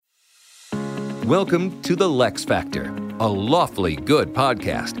Welcome to the LeXFactor, a lawfully good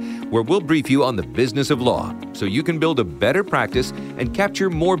podcast where we'll brief you on the business of law so you can build a better practice and capture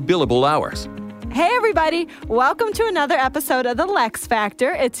more billable hours. Hey, everybody. Welcome to another episode of the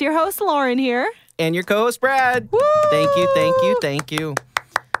LeXFactor. It's your host, Lauren, here. And your co-host, Brad. Woo! Thank you.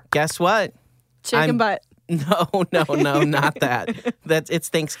 Guess what? Chicken butt. No, not that. It's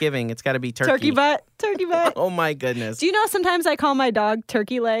Thanksgiving. It's got to be turkey. Turkey butt. Oh, my goodness. Do you know sometimes I call my dog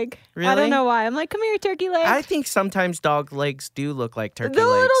turkey leg? Really? I don't know why. I'm like, come here, turkey leg. I think sometimes dog legs do look like turkey the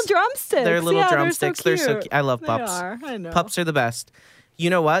legs. little drumsticks. They're little yeah, drumsticks. They're so cute. I love pups. They are. I know. Pups are the best. You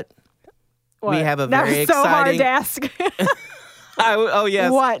know what? What? We have a that very was so hard exciting... to ask. Oh,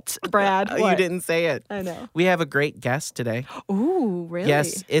 yes. What, Brad? What? You didn't say it. I know. We have a great guest today. Ooh, really?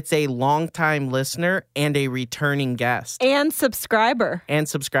 Yes, it's a longtime listener and a returning guest. And subscriber.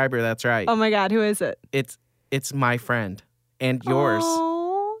 That's right. Oh, my God. Who is it? It's my friend and yours.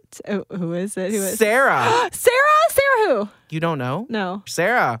 Oh, who is it? Sarah. Sarah who? You don't know? No.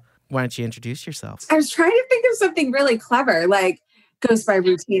 Sarah, why don't you introduce yourself? I was trying to think of something really clever, like goes by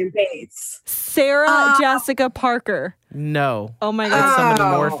routine Bates. Sarah Jessica Parker. No. Oh, my It's God.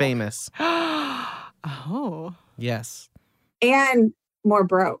 somebody more famous. Oh. Yes. And more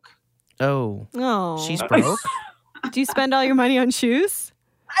broke. Oh. Oh. She's broke? Do you spend all your money on shoes?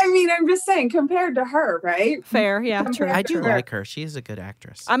 I mean, I'm just saying, compared to her, right? Fair, yeah, true. I do like her. She's a good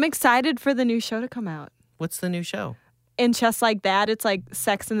actress. I'm excited for the new show to come out. What's the new show? And just like that, it's like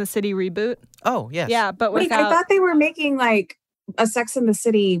Sex and the City reboot. Oh, yes. Yeah, but Wait, without... I thought they were making like a Sex and the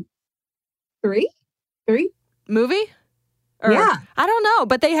City 3? Movie? Or, Yeah. I don't know,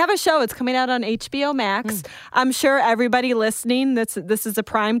 but they have a show. It's coming out on HBO Max. I'm sure everybody listening, this is a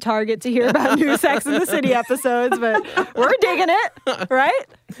prime target to hear about new Sex and the City episodes, but we're digging it, right?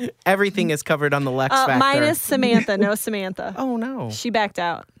 Everything is covered on the LeXFactor. Minus Samantha. No Samantha. Oh, no. She backed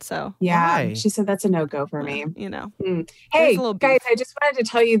out, so, Yeah. Why? She said that's a no-go for me. you know. Hey, a little guys, beef. I just wanted to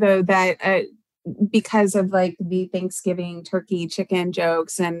tell you, though, that because of like the Thanksgiving turkey chicken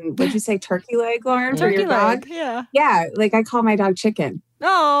jokes and would you say turkey leg, Lauren, for Turkey your dog? leg, yeah. Yeah, like I call my dog Chicken.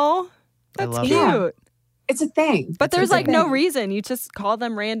 Oh, I that's love cute. it. It's a thing. But It's there's a like no thing. reason. You just call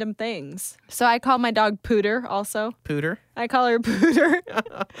them random things. So I call my dog Pooter also. Pooter? I call her Pooter.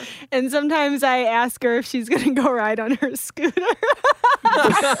 And sometimes I ask her if she's going to go ride on her scooter.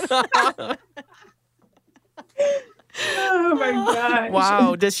 Oh my gosh.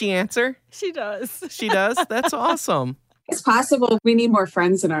 Wow. Does she answer? She does. She does? That's awesome. It's possible we need more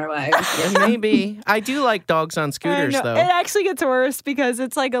friends in our lives. Yeah, maybe. I do like dogs on scooters, I know. though. It actually gets worse because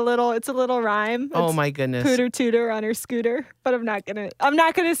it's like a little rhyme. Oh, It's my goodness. Pooter Tooter on her scooter. But I'm not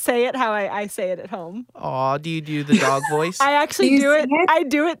gonna say it how I say it at home. Aw, do you do the dog voice? I actually Do you do it. sing it? I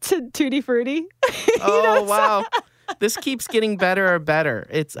do it to Tutti Frutti. Oh, wow. This keeps getting better or better.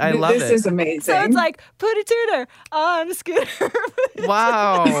 I love This it. is amazing. So it's like Pooter Tooter on a scooter.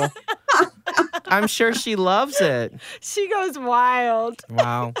 Wow. I'm sure she loves it. She goes wild.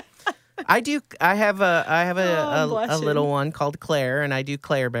 Wow. I have I'm a blushing. little one called Claire, and I do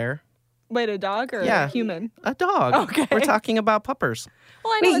Claire Bear. Wait, a dog or Yeah. a human? A dog. Okay. We're talking about puppers.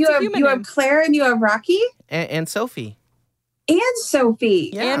 Well, I know Wait, it's a human you name. have Claire and you have Rocky And Sophie. and Sophie.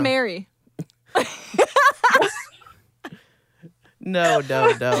 Yeah. And Mary. No.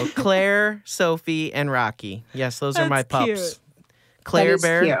 Claire, Sophie, and Rocky. Yes, those are my That's pups. cute. Claire That is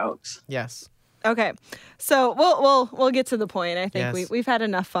Bear. cute. Yes. Okay, so we'll get to the point. I think Yes. we've had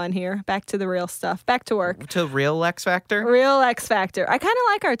enough fun here. Back to the real stuff. Back to work. To real LeXFactor. Real LeXFactor. I kind of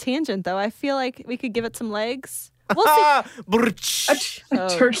like our tangent though. I feel like we could give it some legs. We'll see. Ah, brrch.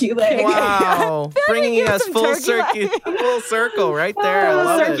 A turkey leg. Wow. Bringing give us some full turkey full circle right there. I Full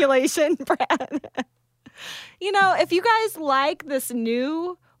love it. circulation, Brad. You know, if you guys like this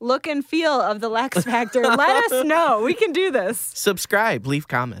new look and feel of the LeXFactor, let us know. We can do this. Subscribe, leave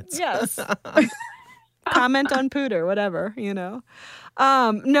comments. Yes. Comment on Pooter, whatever, you know.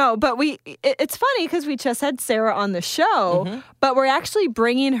 No, but it's funny because we just had Sarah on the show, but we're actually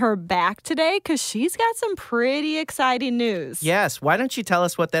bringing her back today because she's got some pretty exciting news. Yes. Why don't you tell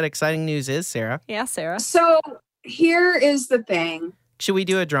us what that exciting news is, Sarah? Yeah, Sarah. So here is the thing. Should we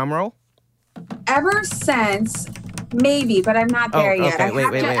do a drum roll? Ever since, maybe, but I'm not there yet. okay.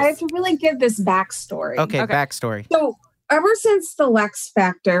 Wait. I have to really give this backstory. Okay, Okay. backstory. So ever since the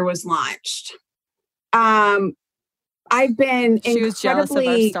LeXFactor was launched, I've been She was jealous of our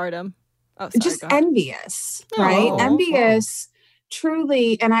incredibly stardom. Oh, sorry, just go ahead. envious, right? Oh. Envious,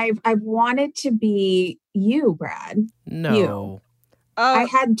 truly. And I've wanted to be you, Brad. No. Oh, I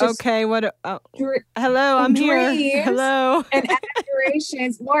had just okay. What? dr- Hello, I'm here. dreams. Hello. and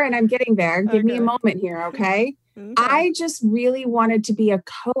aspirations. Lauren, I'm getting there. Give me a Okay. moment here, okay? Okay. I just really wanted to be a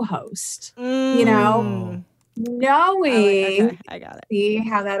co-host, Oh. knowing, Okay, I got it. see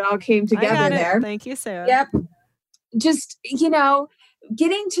how that all came I together got it. there. Thank you, Sarah. Yep. Just,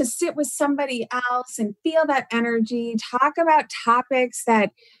 getting to sit with somebody else and feel that energy, talk about topics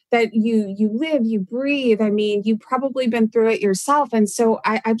that you live, you breathe. I mean, you've probably been through it yourself. And so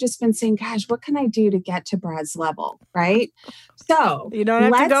I've just been saying, gosh, what can I do to get to Brad's level? Right. So You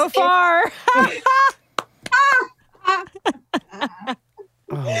don't have to go far.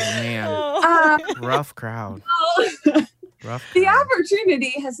 Oh, man. Rough crowd. Rough The crowd.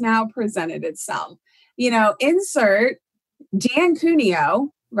 opportunity has now presented itself. Insert Dan Cuneo,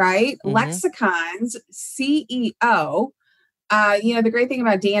 right? Mhm. Lexicon's CEO. The great thing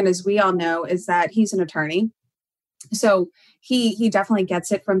about Dan, as we all know, is that he's an attorney. So he definitely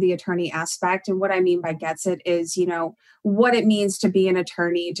gets it from the attorney aspect. And what I mean by gets it is, what it means to be an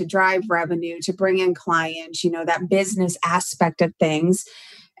attorney, to drive revenue, to bring in clients, that business aspect of things.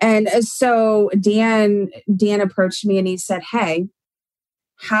 And so Dan approached me and he said, hey,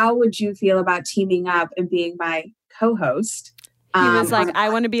 how would you feel about teaming up and being my co-host? He was like, on- I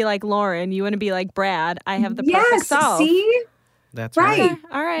want to be like Lauren. You want to be like Brad. I have the perfect yes, self. see? That's Right. right. Okay,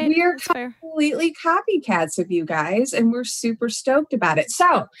 all right. We are That's fair. completely copycats of you guys, and we're super stoked about it.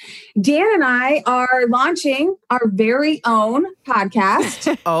 So, Dan and I are launching our very own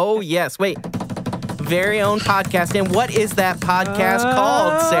podcast. Oh, yes. Wait. Very own podcast. And what is that podcast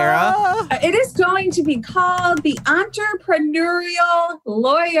called, Sarah? It is going to be called The Entrepreneurial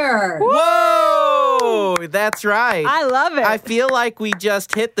Lawyer. Whoa! That's right. I love it. I feel like we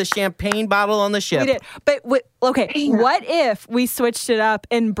just hit the champagne bottle on the ship. We did. But okay, Yeah. what if we switched it up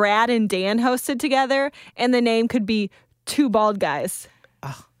and Brad and Dan hosted together and the name could be Two Bald Guys?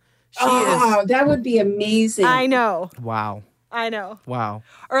 She is. That would be amazing. I know. Wow. I know. Wow.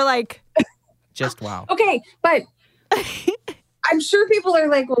 Or like, Just wow. Okay, but I'm sure people are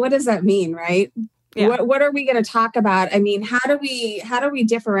like, well, what does that mean, right? Yeah. What are we going to talk about? I mean, how do we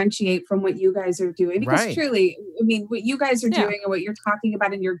differentiate from what you guys are doing? Because Right. truly, I mean, what you guys are Yeah. doing and what you're talking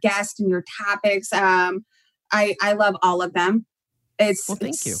about in your guests and your topics, I love all of them. It's, Well,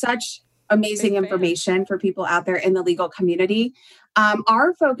 thank it's you. such amazing Big fan. information for people out there in the legal community.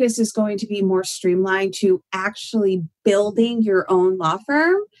 Our focus is going to be more streamlined to actually building your own law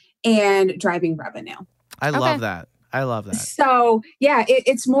firm and driving revenue. I Okay. love that. I love that. So yeah,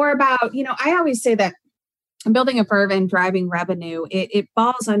 it's more about, I always say that building a firm and driving revenue, it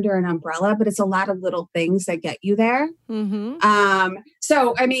falls under an umbrella, but it's a lot of little things that get you there. mm-hmm.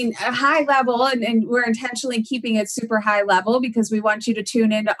 So, I mean, a high level, and we're intentionally keeping it super high level because we want you to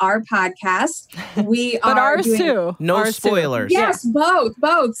tune into our podcast. We But are ours doing, too. No Ours too. spoilers. Yes, both.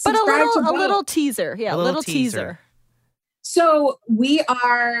 But Subscribe to a both. little teaser. Yeah, A a little little teaser. So we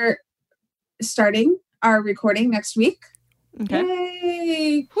are starting our recording next week. Okay.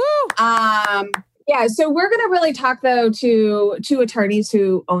 Yay! Woo! Yeah, so we're going to really talk though to attorneys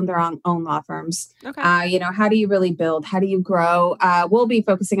who own their own law firms. Okay. How do you really build? How do you grow? We'll be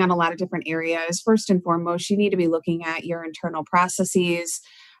focusing on a lot of different areas. First and foremost, you need to be looking at your internal processes.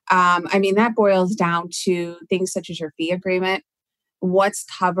 That boils down to things such as your fee agreement. What's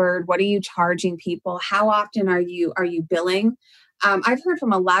covered? What are you charging people? How often are you billing? I've heard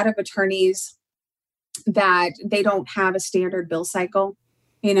from a lot of attorneys that they don't have a standard bill cycle.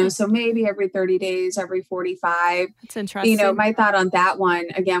 So maybe every 30 days, every 45. It's interesting. My thought on that one,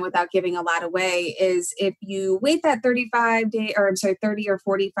 again, without giving a lot away, is if you wait that 30 or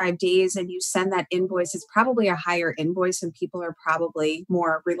 45 days and you send that invoice, it's probably a higher invoice and people are probably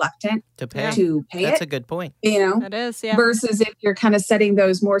more reluctant To pay. to pay That's it. a good point. That is, yeah. Versus if you're kind of setting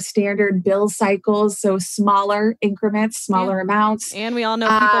those more standard bill cycles, so smaller increments, smaller amounts. And we all know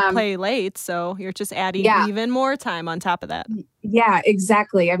people pay late, so you're just adding even more time on top of that. Yeah,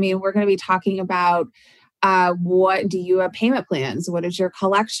 exactly. I mean, we're going to be talking about what do you have payment plans? What does your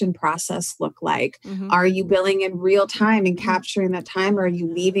collection process look like? Mhm. Are you billing in real time and capturing that time, or are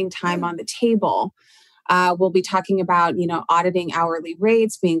you leaving time on the table? We'll be talking about, auditing hourly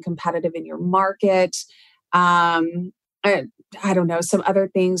rates, being competitive in your market. I don't know. Some other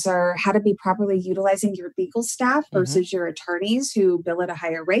things are how to be properly utilizing your legal staff versus your attorneys who bill at a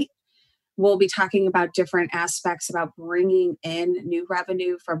higher rate. We'll be talking about different aspects about bringing in new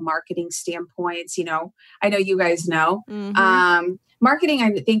revenue from marketing standpoints. I know you guys know. Mhm. Marketing,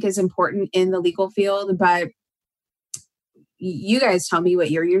 I think, is important in the legal field, but you guys tell me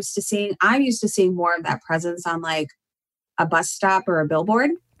what you're used to seeing. I'm used to seeing more of that presence on like a bus stop or a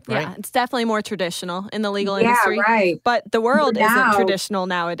billboard. Right. Yeah, it's definitely more traditional in the legal Yeah, industry. right. But the world Now- isn't traditional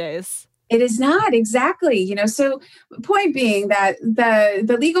nowadays. It is not, exactly. So point being that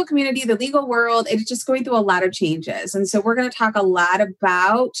the legal community, the legal world, it's just going through a lot of changes. And so we're going to talk a lot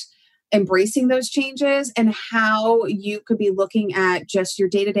about embracing those changes and how you could be looking at just your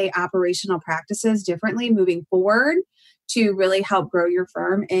day-to-day operational practices differently moving forward to really help grow your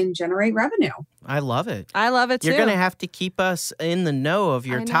firm and generate revenue. I love it. I love it too. You're going to have to keep us in the know of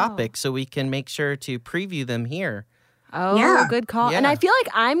your I know. topics so we can make sure to preview them here. Oh, Yeah. good call. Yeah. And I feel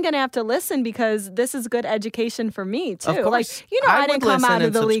like I'm going to have to listen because this is good education for me, too. Of course. Like, I I didn't would come out listen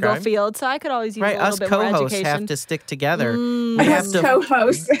of the and legal subscribe. field, so I could always use Right, a little us bit more co-hosts education. have to stick together. Mm. We have As to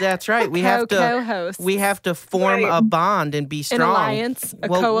co-hosts. That's right. We have to Co-hosts. we have to form Right. a bond and be strong. An alliance, a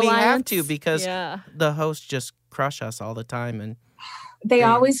well, co-alliance. we have to because Yeah. the hosts just crush us all the time, and They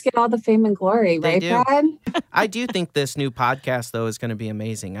always get all the fame and glory, They right, do. Brad? I do think this new podcast, though, is going to be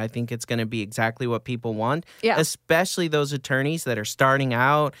amazing. I think it's going to be exactly what people want, Yeah. especially those attorneys that are starting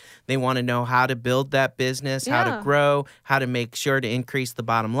out. They want to know how to build that business, how Yeah. to grow, how to make sure to increase the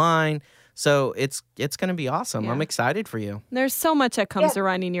bottom line. So it's going to be awesome. Yeah. I'm excited for you. There's so much that comes to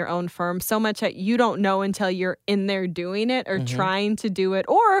running your own firm, so much that you don't know until you're in there doing it or trying to do it,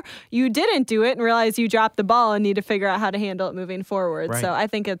 or you didn't do it and realize you dropped the ball and need to figure out how to handle it moving forward. Right. So I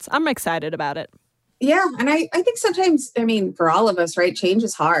think I'm excited about it. Yeah. And I think sometimes, for all of us, right, change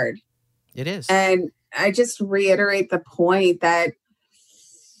is hard. It is. And I just reiterate the point that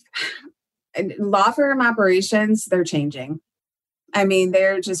law firm operations, they're changing.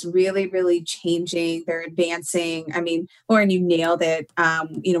 They're just really, really changing. They're advancing. Lauren, you nailed it.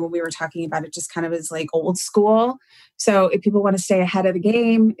 When we were talking about it, just kind of as like old school. So if people want to stay ahead of the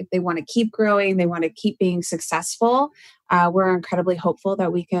game, if they want to keep growing, they want to keep being successful, we're incredibly hopeful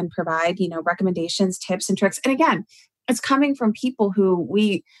that we can provide, recommendations, tips, and tricks. And again, it's coming from people who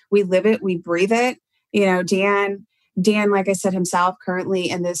we live it, we breathe it. Dan, like I said, himself currently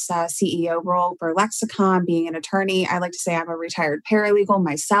in this CEO role for Lexicon, being an attorney. I like to say I'm a retired paralegal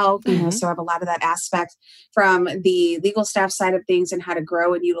myself, so I have a lot of that aspect from the legal staff side of things and how to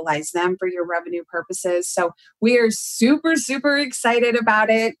grow and utilize them for your revenue purposes. So we are super, super excited about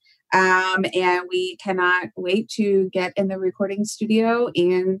it. And we cannot wait to get in the recording studio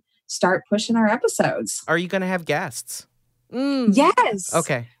and start pushing our episodes. Are you going to have guests? Yes.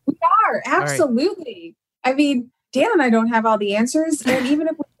 Okay. We are. Absolutely. Dan and I don't have all the answers. And even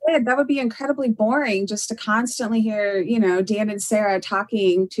if we did, that would be incredibly boring just to constantly hear, Dan and Sarah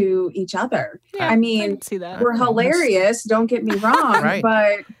talking to each other. Yeah, I can see that. we're hilarious. Don't get me wrong. Right.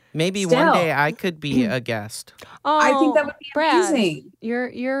 But Maybe Still. one day I could be a guest. Oh, I think that would be Brad, amazing.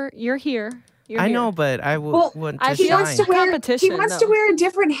 You're here. I know, but I Well, want I to feel He wants shine. to wear, competition, he wants though. to wear a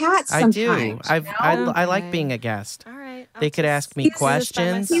different hat I sometimes. do. I Okay. like being a guest. All right. They could ask me He's-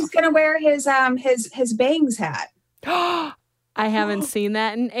 questions. He's going to wear his bangs hat. I haven't seen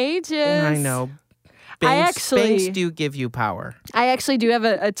that in ages. I know. Bangs do give you power. I actually do have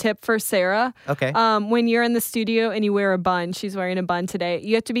a tip for Sarah. Okay. When you're in the studio and you wear a bun, she's wearing a bun today,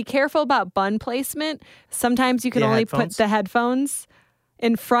 you have to be careful about bun placement. Sometimes you can The only headphones? put the headphones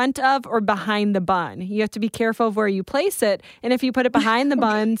in front of or behind the bun. You have to be careful of where you place it. And if you put it behind the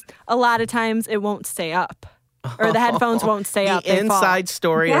buns, a lot of times it won't stay up. Or the headphones won't stay up. The They fall. inside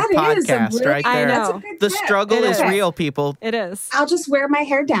story of That is a podcast really- right I there. know. That's a good The tip. struggle It is is. real, people. It is. I'll just wear my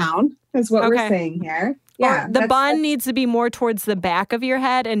hair down, is what Okay. we're saying here. Or Yeah. the bun needs to be more towards the back of your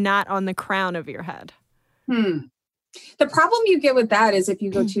head and not on the crown of your head. The problem you get with that is if you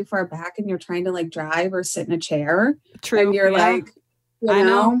go too far back and you're trying to like drive or sit in a chair, True. and you're Yeah. like, I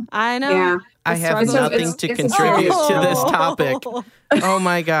know. I know. Yeah. I The have struggle. nothing It's- to it's a contribute struggle. to this topic. Oh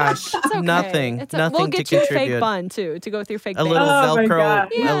my gosh. It's okay. Nothing. It's Nothing we'll to get you a contribute. fake bun too to go with your fake A bang. little Oh my Velcro,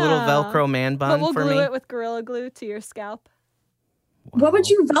 God. a little Yeah. Velcro man But bun we'll for glue me. it with Gorilla Glue to your scalp. What would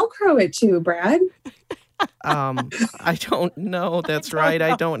you Velcro it to, Brad? I don't know. That's right.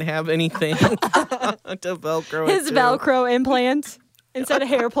 I don't have anything to Velcro it His to. Velcro implant. Instead of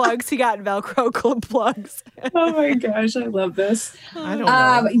hair plugs, he got Velcro plugs. Oh my gosh, I love this. I don't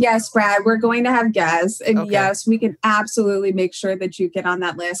know. Yes, Brad, we're going to have guests, and Okay. yes, we can absolutely make sure that you get on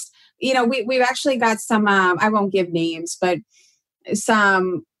that list. We've actually got some. I won't give names, but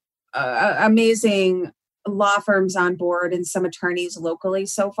some amazing law firms on board and some attorneys locally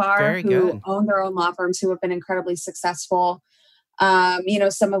so far Very who good. own their own law firms who have been incredibly successful.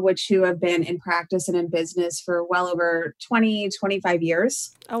 Some of which who have been in practice and in business for well over 20, 25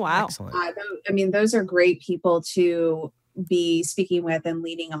 years. Oh, wow. Excellent. Those are great people to be speaking with and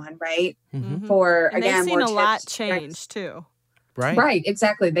leading on, right? Mhm. For And again, they've seen more a lot tips, change too. Right,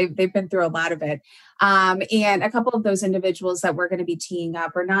 exactly. They've been through a lot of it. And a couple of those individuals that we're going to be teeing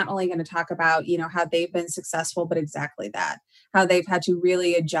up are not only going to talk about, how they've been successful, but exactly that, how they've had to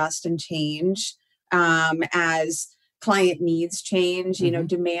really adjust and change as client needs change,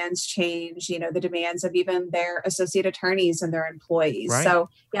 demands change, the demands of even their associate attorneys and their employees. Right. So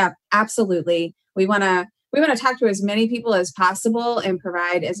yeah, absolutely. We want to talk to as many people as possible and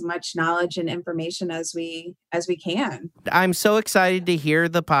provide as much knowledge and information as we can. I'm so excited to hear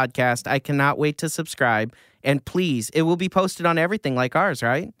the podcast. I cannot wait to subscribe. And please, it will be posted on everything like ours,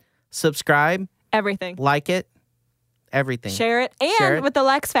 right? Subscribe. Everything. Like it. Everything. Share it. And Share it. with the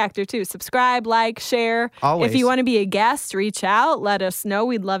LeXFactor too. Subscribe, like, share. Always. If you want to be a guest, reach out. Let us know.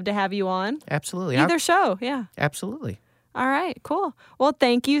 We'd love to have you on. Absolutely. Either show. Yeah. Absolutely. All right, cool. Well,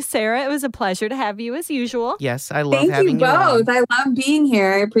 thank you, Sarah. It was a pleasure to have you as usual. Yes, I love Thank having you both. on. I love being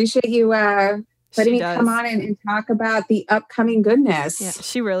here. I appreciate you letting me come on and talk about the upcoming goodness. Yeah,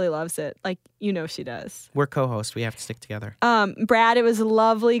 she really loves it. Like, she does. We're co-hosts. We have to stick together. Brad, it was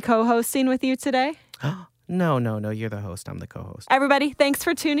lovely co-hosting with you today. No. You're the host. I'm the co-host. Everybody, thanks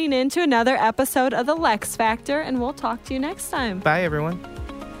for tuning in to another episode of the LeXFactor, and we'll talk to you next time. Bye, everyone.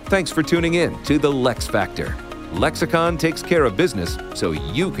 Thanks for tuning in to the LeXFactor. Lexicon takes care of business so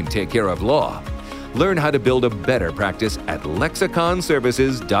you can take care of law. Learn how to build a better practice at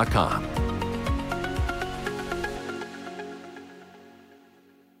lexiconservices.com.